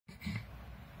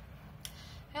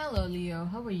Hello Leo,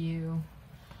 how are you?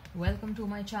 Welcome to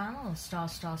my channel, star.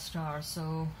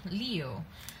 So Leo,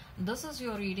 this is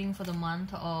your reading for the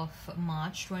month of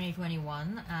March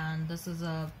 2021, and this is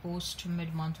a post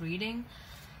mid-month reading.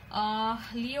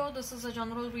 Leo, this is a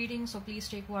general reading, so please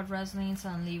take what resonates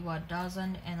and leave what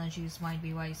doesn't. Energies might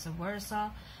be vice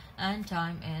versa, and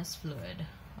time is fluid.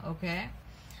 Okay.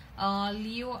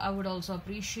 Leo, I would also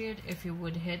appreciate if you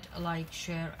would hit like,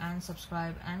 share, and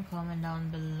subscribe, and comment down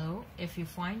below if you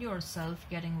find yourself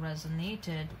getting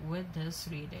resonated with this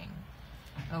reading.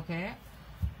 Okay,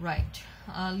 right.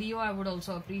 Leo, I would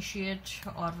also appreciate,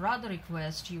 or rather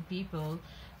request you people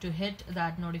to hit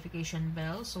that notification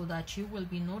bell so that you will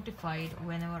be notified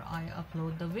whenever I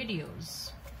upload the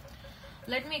videos.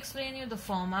 Let me explain you the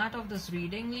format of this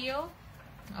reading, Leo.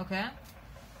 Okay.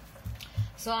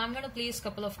 So I'm going to place a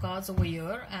couple of cards over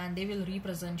here and they will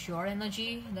represent your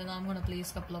energy. Then I'm going to place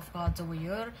a couple of cards over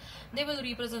here. They will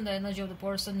represent the energy of the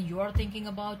person you're thinking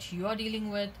about, you're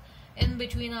dealing with. In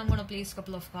between, I'm going to place a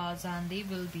couple of cards and they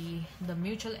will be the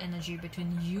mutual energy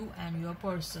between you and your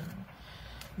person.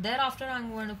 Thereafter,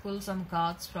 I'm going to pull some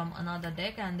cards from another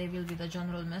deck and they will be the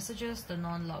general messages, the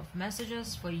non-love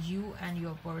messages for you and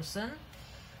your person.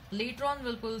 Later on,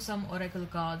 we'll pull some oracle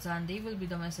cards and they will be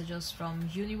the messages from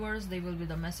universe. They will be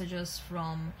the messages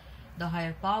from the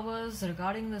higher powers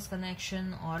regarding this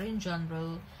connection or in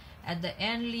general. At the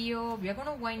end, Leo, we are going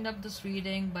to wind up this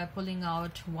reading by pulling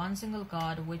out one single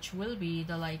card, which will be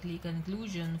the likely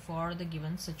conclusion for the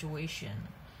given situation.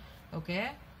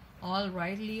 Okay?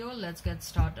 Alright, Leo, let's get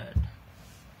started.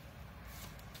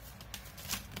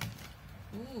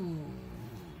 Ooh,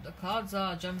 the cards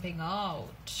are jumping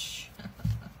out.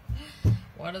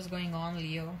 What is going on,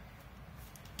 Leo?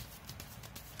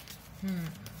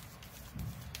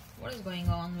 What is going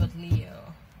on with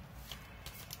Leo?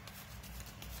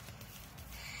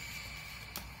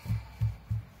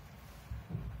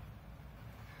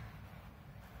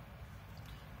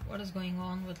 What is going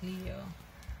on with Leo?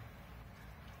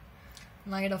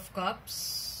 Knight of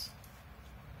Cups,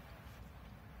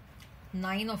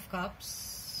 Nine of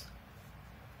Cups,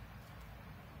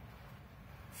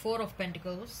 Four of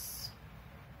Pentacles,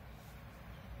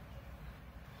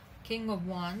 King of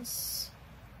Wands,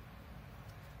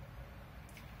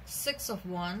 Six of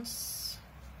Wands,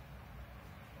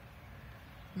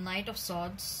 Knight of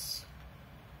Swords.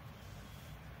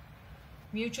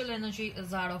 Mutual energy is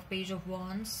that of Page of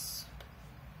Wands,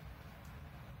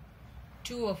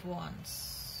 Two of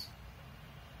Wands.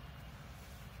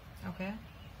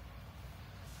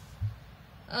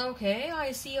 Okay,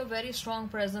 I see a very strong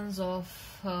presence of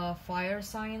fire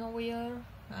sign over here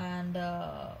and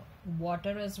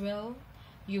water as well.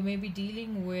 You may be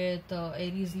dealing with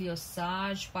Aries, Leo,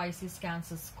 Sag, Pisces,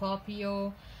 Cancer,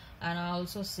 Scorpio, and I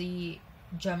also see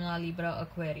Gemini, Libra,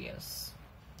 Aquarius.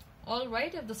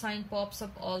 Alright, if the sign pops up,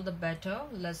 all the better.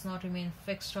 Let's not remain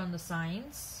fixed on the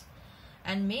signs.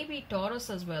 And maybe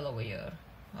Taurus as well over here.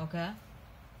 Okay.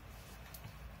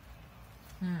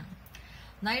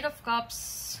 Knight of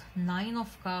Cups, Nine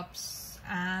of Cups,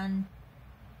 and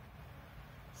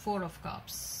Four of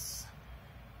Cups.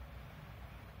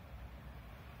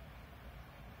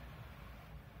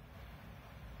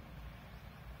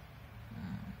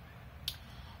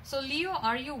 So Leo,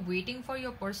 are you waiting for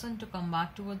your person to come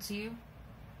back towards you?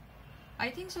 I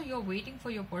think so. You're waiting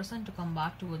for your person to come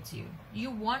back towards you.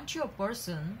 You want your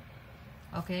person,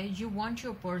 okay? You want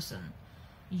your person.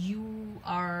 You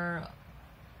are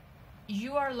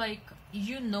like,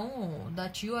 you know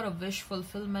that you are a wish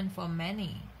fulfillment for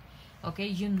many, okay?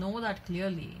 You know that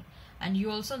clearly. And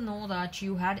you also know that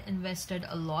you had invested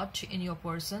a lot in your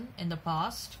person in the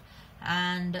past.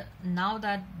 And now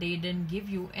that they didn't give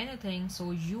you anything, so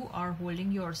you are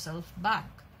holding yourself back,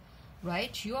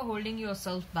 right? You are holding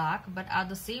yourself back, but at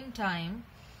the same time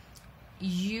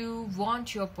you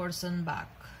want your person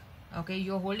back. Okay,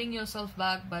 you're holding yourself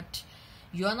back, but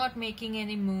you're not making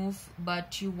any move,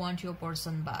 but you want your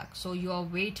person back. So you are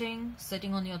waiting,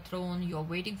 sitting on your throne, you're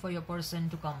waiting for your person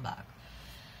to come back.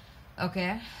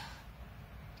 Okay,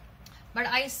 but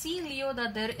I see, Leo,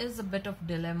 that there is a bit of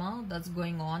dilemma that's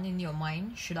going on in your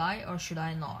mind. Should I or should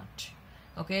I not?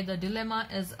 Okay, the dilemma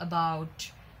is about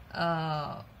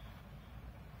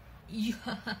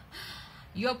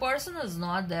your person is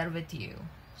not there with you,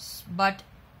 but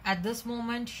at this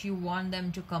moment you want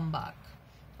them to come back.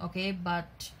 Okay,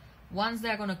 but once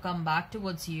they're going to come back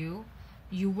towards you,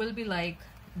 you will be like,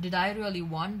 did I really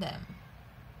want them?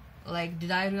 Like,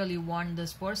 did I really want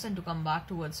this person to come back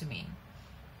towards me?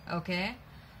 Okay,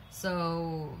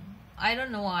 so I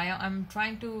don't know. I'm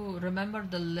trying to remember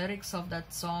the lyrics of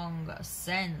that song,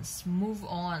 Sense, Move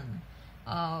On.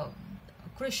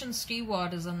 Christian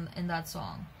Stewart is in that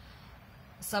song.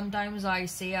 Sometimes I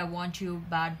say I want you,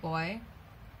 bad boy,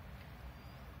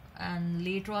 and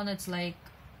later on it's like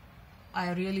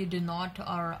I really do not,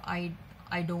 or I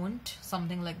don't,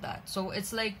 something like that. So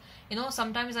it's like, you know,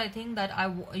 sometimes I think that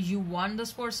you want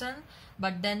this person,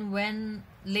 but then when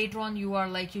later on you are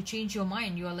like, you change your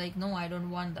mind, you are like, no, I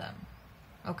don't want them.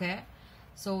 Okay,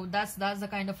 so that's the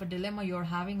kind of a dilemma you're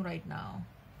having right now.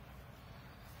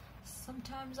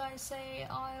 Sometimes I say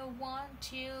I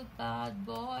want you, bad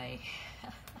boy.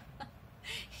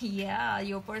 Yeah,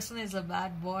 your person is a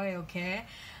bad boy, okay,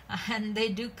 and they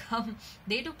do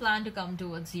plan to come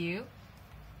towards you.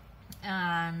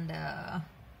 And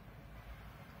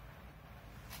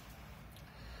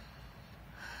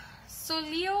so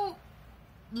Leo,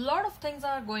 lot of things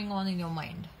are going on in your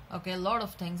mind. Okay, a lot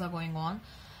of things are going on.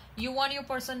 You want your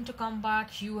person to come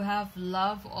back. You have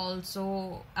love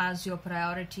also as your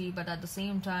priority, but at the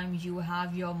same time you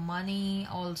have your money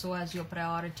also as your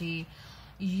priority.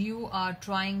 You are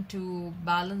trying to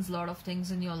balance a lot of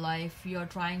things in your life. You're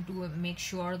trying to make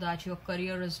sure that your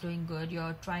career is doing good.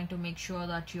 You're trying to make sure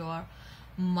that your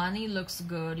money looks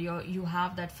good. You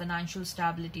have that financial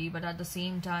stability, but at the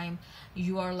same time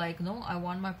you are like, no, I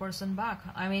want my person back.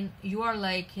 I mean, you are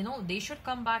like, you know, they should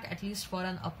come back at least for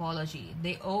an apology.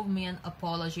 They owe me an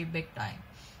apology big time.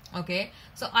 Okay,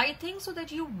 so I think so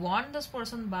that you want this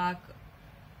person back,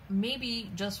 maybe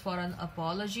just for an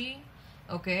apology.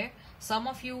 Okay, some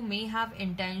of you may have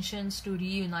intentions to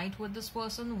reunite with this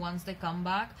person once they come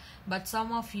back, but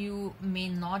some of you may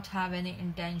not have any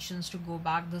intentions to go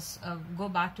back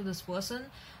to this person.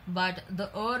 But the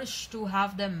urge to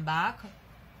have them back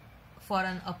for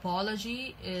an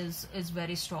apology is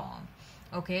very strong.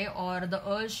 Okay, or the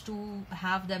urge to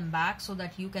have them back so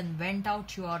that you can vent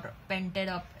out your pent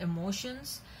up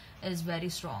emotions is very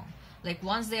strong. Like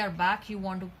once they are back, you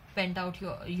want to vent out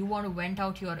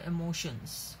your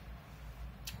emotions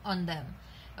on them.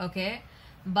 Okay,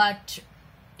 but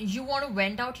you want to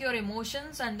vent out your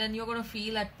emotions, and then you're going to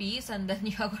feel at peace, and then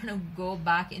you're going to go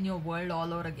back in your world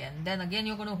all over again. Then again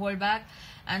you're going to hold back,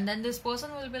 and then this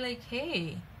person will be like,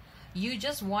 hey, you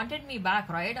just wanted me back,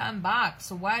 right? I'm back,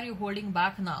 so why are you holding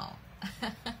back now?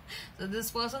 So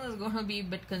this person is going to be a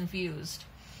bit confused.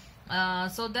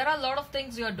 So there are a lot of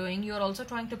things you're doing. You're also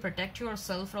trying to protect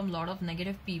yourself from a lot of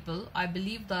negative people. I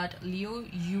believe that Leo,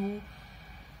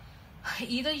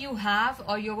 either you have,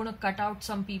 or you're going to cut out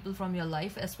some people from your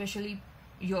life, especially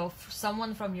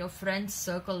someone from your friends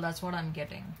circle. That's what I'm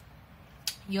getting.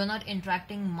 You're not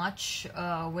interacting much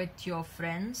with your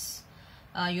friends.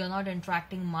 You're not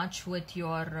interacting much with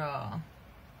your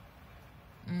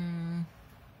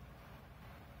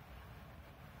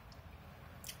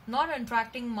not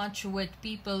interacting much with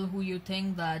people who you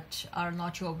think that are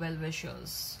not your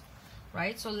well-wishers,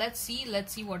 right? So let's see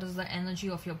what is the energy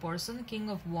of your person. King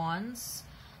of Wands,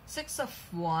 Six of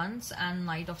Wands, and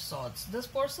Knight of Swords. This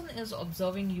person is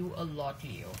observing you a lot,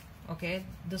 Leo. Okay,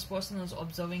 this person is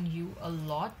observing you a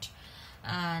lot,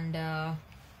 and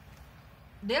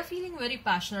they're feeling very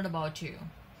passionate about you.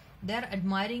 They're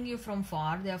admiring you from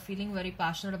far. They're feeling very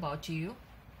passionate about you.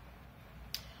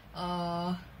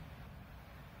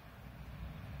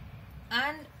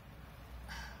 And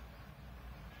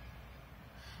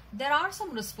there are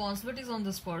some responsibilities on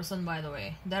this person, by the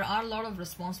way. There are a lot of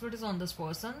responsibilities on this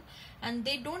person, and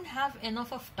they don't have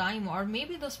enough of time, or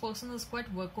maybe this person is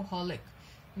quite workaholic.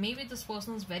 Maybe this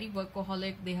person is very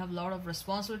workaholic. They have a lot of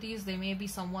responsibilities. They may be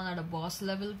someone at a boss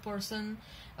level person.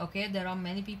 Okay, there are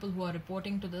many people who are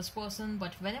reporting to this person,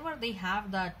 but whenever they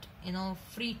have that, you know,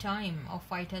 free time of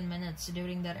 5-10 minutes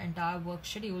during their entire work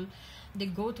schedule, they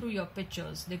go through your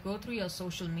pictures, they go through your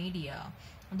social media,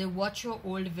 they watch your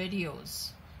old videos.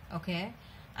 Okay,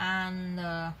 and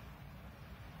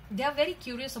they are very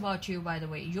curious about you, by the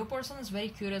way. Your person is very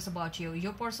curious about you.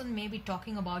 Your person may be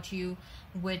talking about you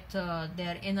with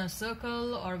their inner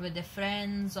circle or with their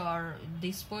friends, or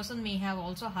this person may have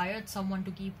also hired someone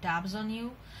to keep tabs on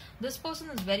you. This person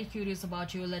is very curious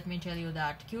about you, let me tell you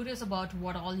that. Curious about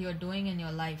what all you're doing in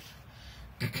your life.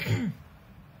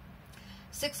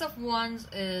 Six of Wands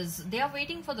is, they are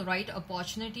waiting for the right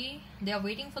opportunity. They are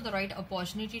waiting for the right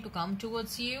opportunity to come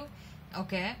towards you.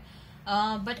 Okay,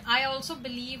 but I also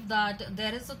believe that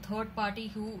there is a third party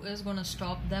who is going to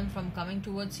stop them from coming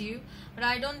towards you. But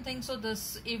I don't think so.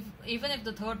 Even if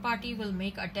the third party will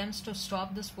make attempts to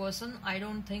stop this person, I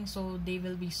don't think so they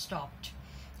will be stopped.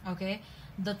 Okay,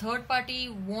 the third party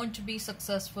won't be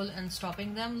successful in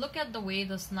stopping them. Look at the way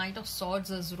this Knight of Swords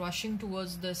is rushing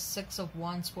towards this Six of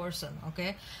Wands person.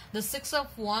 Okay, the Six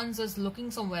of Wands is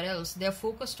looking somewhere else. They're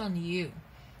focused on you.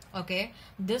 Okay,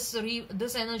 this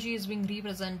energy is being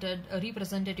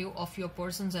representative of your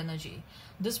person's energy.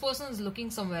 This person is looking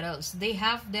somewhere else. They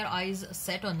have their eyes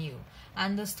set on you,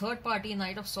 and this third party,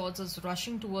 Knight of Swords, is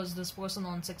rushing towards this person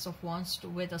on Six of Wands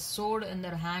with a sword in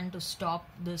their hand to stop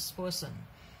this person.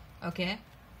 Okay,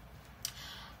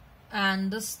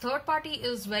 and this third party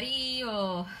is very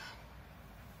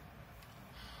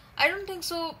I don't think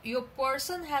so. Your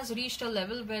person has reached a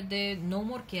level where they no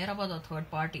more care about the third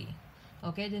party.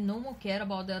 Okay, they no more care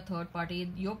about their third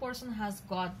party. Your person has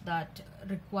got that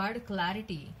required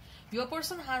clarity. Your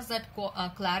person has that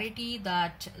clarity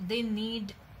that they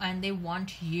need and they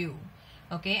want you.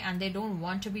 Okay, and they don't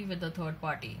want to be with the third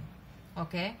party.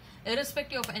 Okay,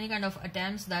 irrespective of any kind of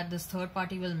attempts that this third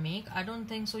party will make, I don't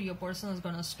think so your person is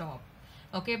gonna stop.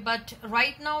 Okay, but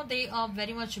right now they are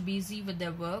very much busy with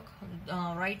their work.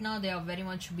 Right now they are very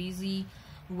much busy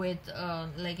with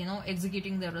like, you know,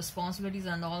 executing their responsibilities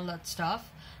and all that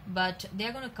stuff, but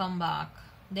they're going to come back.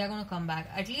 They're going to come back.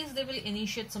 At least they will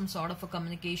initiate some sort of a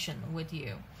communication with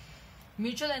you.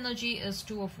 Mutual energy is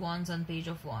Two of Wands and Page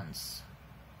of Wands.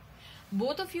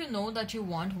 Both of you know that you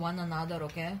want one another.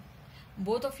 Okay,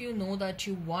 both of you know that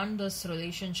you want this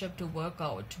relationship to work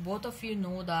out. Both of you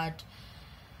know that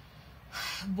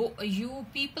you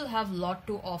people have a lot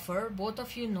to offer. Both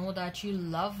of you know that you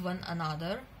love one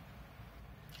another,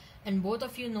 and both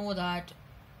of you know that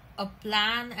a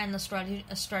plan and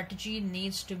a strategy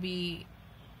needs to be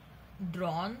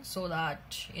drawn so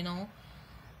that, you know,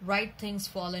 right things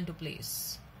fall into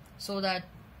place, so that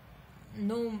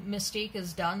no mistake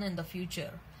is done in the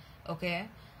future. Okay,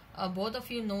 both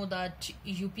of you know that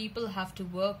you people have to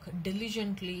work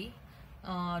diligently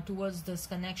towards this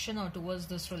connection or towards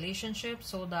this relationship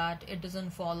so that it doesn't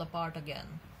fall apart again.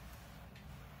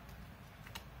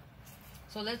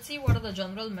 So let's see what are the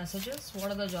general messages.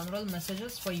 What are the general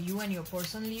messages for you and your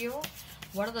person, Leo?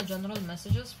 What are the general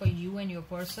messages for you and your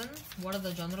person? What are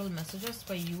the general messages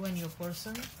for you and your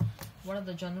person? What are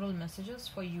the general messages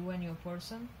for you and your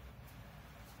person?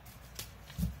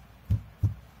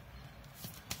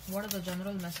 What are the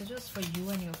general messages for you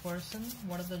and your person?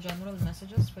 What are the general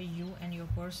messages for you and your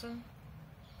person?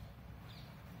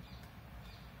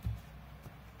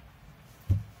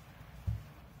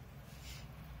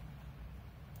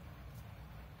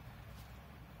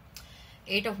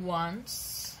 Eight of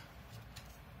Wands,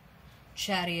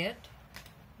 Chariot.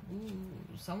 Ooh,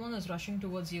 someone is rushing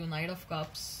towards you. Knight of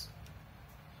Cups,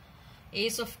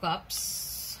 Ace of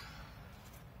Cups,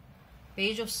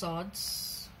 Page of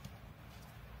Swords,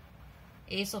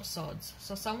 Ace of Swords.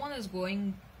 So someone is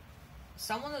going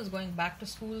back to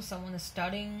school, someone is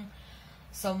studying,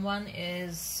 someone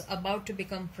is about to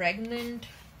become pregnant.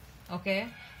 Okay,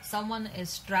 someone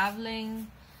is traveling.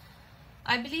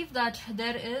 I believe that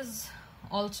there is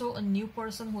also a new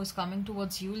person who is coming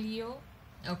towards you, Leo.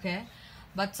 Okay,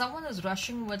 but someone is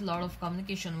rushing with a lot of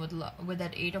communication with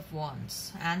that Eight of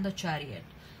Wands and the Chariot.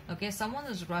 Okay, someone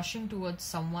is rushing towards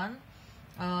someone.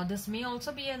 This may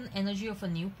also be an energy of a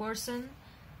new person.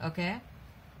 Okay,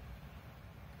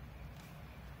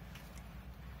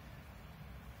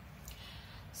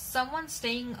 someone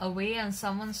staying away and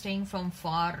someone staying from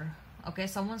far. Okay,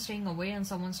 someone staying away and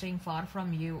someone staying far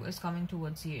from you is coming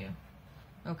towards you.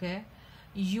 Okay,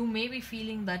 you may be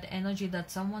feeling that energy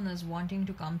that someone is wanting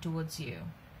to come towards you.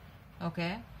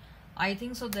 Okay, I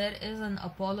think so there is an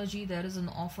apology, there is an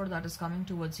offer that is coming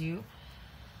towards you.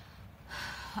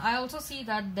 I also see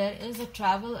that there is a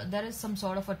travel, there is some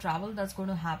sort of a travel that's going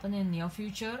to happen in near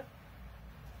future.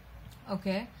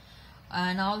 Okay,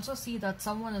 and I also see that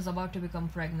someone is about to become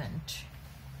pregnant.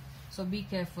 So be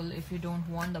careful if you don't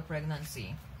want the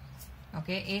pregnancy.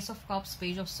 Okay, Ace of Cups,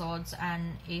 Page of Swords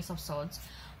and Ace of Swords.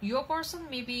 Your person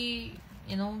may be,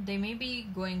 you know, they may be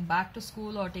going back to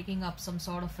school or taking up some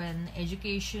sort of an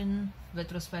education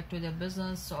with respect to their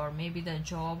business or maybe their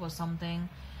job or something.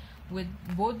 With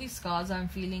both these cards, I'm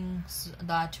feeling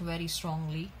that very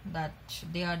strongly, that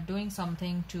they are doing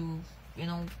something to, you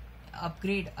know,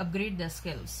 upgrade their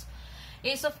skills.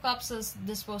 Ace of Cups is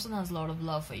this person has a lot of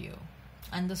love for you.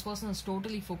 And this person is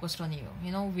totally focused on you.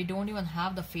 You know, we don't even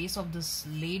have the face of this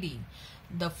lady.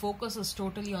 The focus is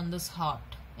totally on this heart.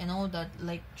 You know, that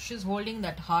like she's holding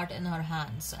that heart in her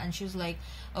hands. And she's like,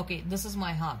 okay, this is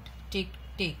my heart. Take.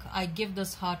 I give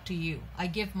this heart to you. I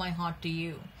give my heart to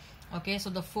you. Okay, so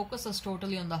the focus is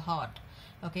totally on the heart.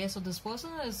 Okay, so this person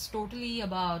is totally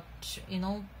about, you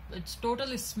know, it's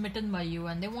totally smitten by you.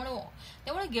 And they want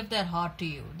to give their heart to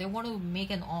you. They want to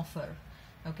make an offer.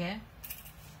 Okay.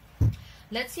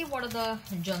 Let's see what are the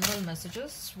general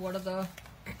messages. What are the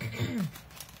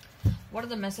what are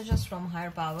the messages from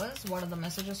higher powers? What are the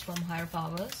messages from higher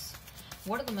powers?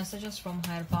 What are the messages from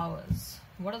higher powers?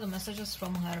 What are the messages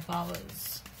from higher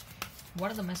powers?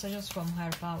 What are the messages from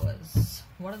higher powers?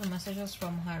 What are the messages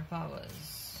from higher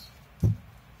powers?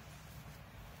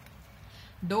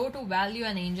 Door to value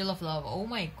and angel of love. Oh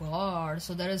my god.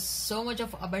 So there is so much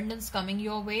of abundance coming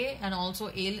your way, and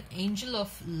also angel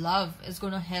of love is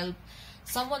going to help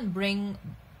someone bring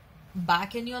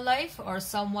back in your life, or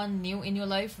someone new in your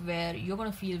life where you're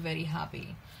going to feel very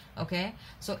happy. Okay,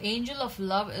 so angel of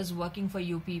love is working for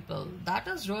you people. That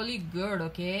is really good.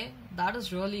 Okay, that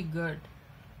is really good.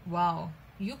 Wow,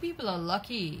 you people are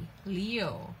lucky.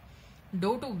 Leo,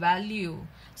 door to value,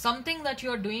 something that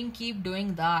you're doing, keep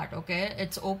doing that. Okay,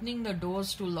 it's opening the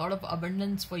doors to a lot of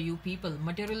abundance for you people,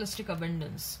 materialistic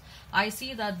abundance. I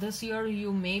see that this year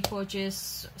you may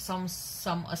purchase some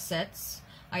assets.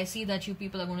 I see that you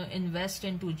people are going to invest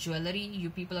into jewelry. You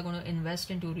people are going to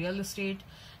invest into real estate.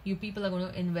 You people are going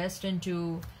to invest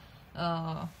into,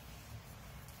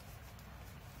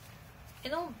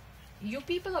 you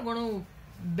people are going to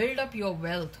build up your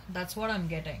wealth. That's what I'm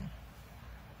getting.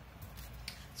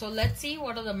 So let's see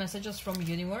what are the messages from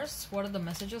universe. What are the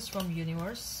messages from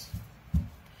universe?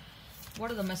 What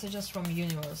are the messages from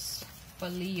universe for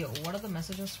Leo? What are the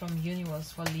messages from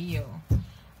universe for Leo?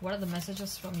 What are the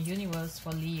messages from universe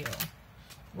for Leo?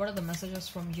 What are the messages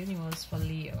from universe for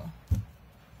Leo?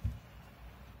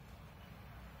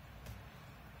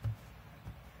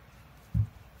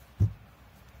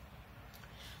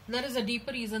 There is a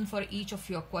deeper reason for each of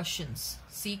your questions.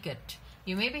 Seek it.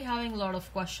 You may be having a lot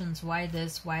of questions. Why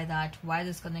this? Why that? Why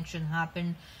this connection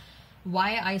happened?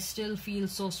 Why I still feel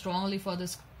so strongly for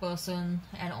this person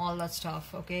and all that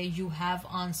stuff. Okay, you have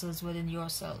answers within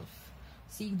yourself.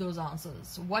 Seek those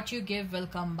answers. What you give will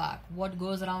come back. What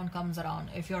goes around comes around.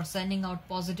 If you're sending out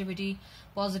positivity,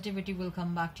 positivity will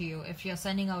come back to you. If you're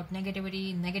sending out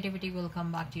negativity, negativity will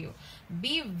come back to you.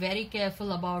 Be very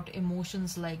careful about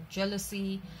emotions like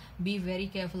jealousy. Be very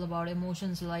careful about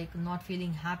emotions like not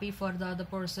feeling happy for the other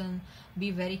person.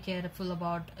 Be very careful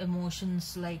about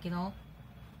emotions like,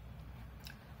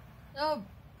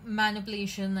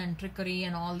 manipulation and trickery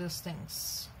and all these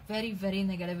things. Very, very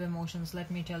negative emotions, let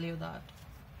me tell you that.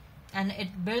 And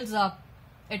it builds up,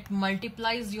 it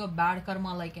multiplies your bad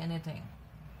karma like anything.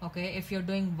 Okay, if you're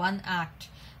doing one act,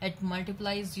 it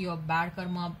multiplies your bad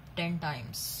karma 10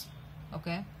 times.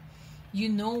 Okay, you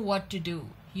know what to do.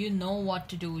 You know what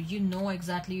to do. You know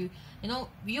exactly,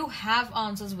 you have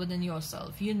answers within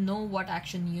yourself. You know what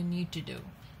action you need to do.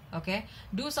 Okay,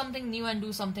 do something new and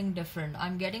do something different.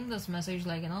 I'm getting this message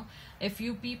like, if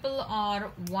you people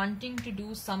are wanting to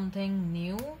do something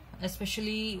new,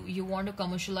 especially you want to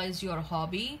commercialize your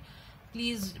hobby,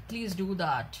 please do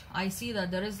that. I see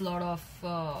that there is a lot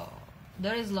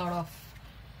of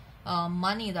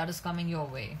money that is coming your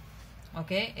way.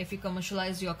 Okay, if you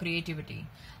commercialize your creativity,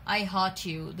 I heart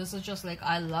you. This is just like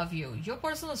I love you. Your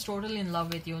person is totally in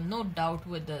love with you, no doubt.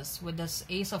 With this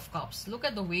Ace of Cups, look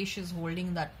at the way she's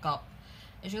holding that cup.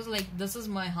 It's just like, this is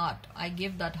my heart, I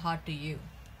give that heart to you.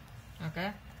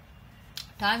 Okay,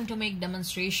 time to make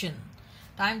demonstration,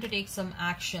 time to take some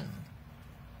action.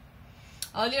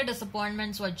 Earlier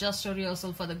disappointments were just a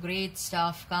rehearsal for the great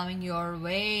stuff coming your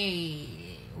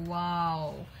way.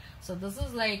 Wow. So this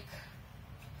is like,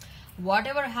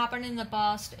 whatever happened in the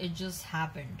past, it just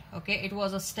happened. Okay, it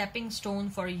was a stepping stone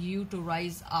for you to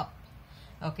rise up.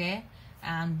 Okay,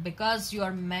 and because you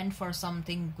are meant for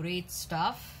something great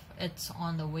stuff, it's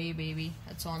on the way, baby.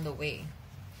 It's on the way.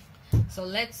 So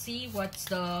let's see what's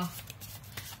the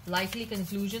likely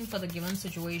conclusion for the given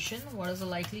situation. What is the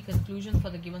likely conclusion for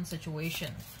the given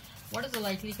situation? What is the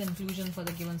likely conclusion for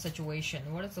the given situation?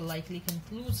 What is the likely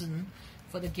conclusion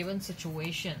for the given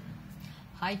situation?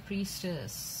 High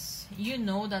Priestess, you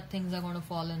know that things are going to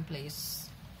fall in place.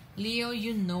 Leo,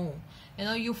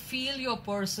 you feel your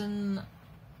person.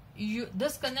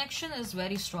 This connection is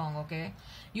very strong. Okay,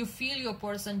 you feel your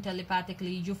person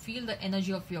telepathically. You feel the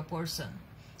energy of your person.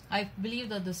 I believe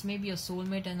that this may be a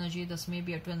soulmate energy. This may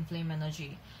be a twin flame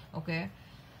energy. Okay,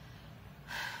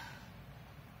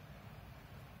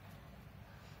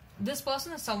 this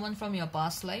person is someone from your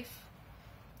past life.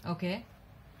 Okay,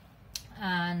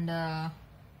 and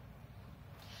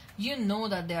you know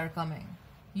that they are coming.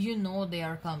 You know they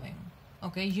are coming.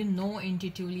 Okay, you know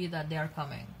intuitively that they are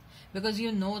coming, because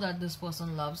you know that this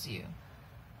person loves you.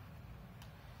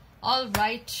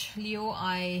 Alright, Leo,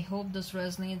 I hope this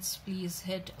resonates. Please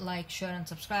hit like, share and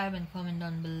subscribe and comment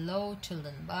down below. Till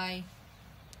then, bye.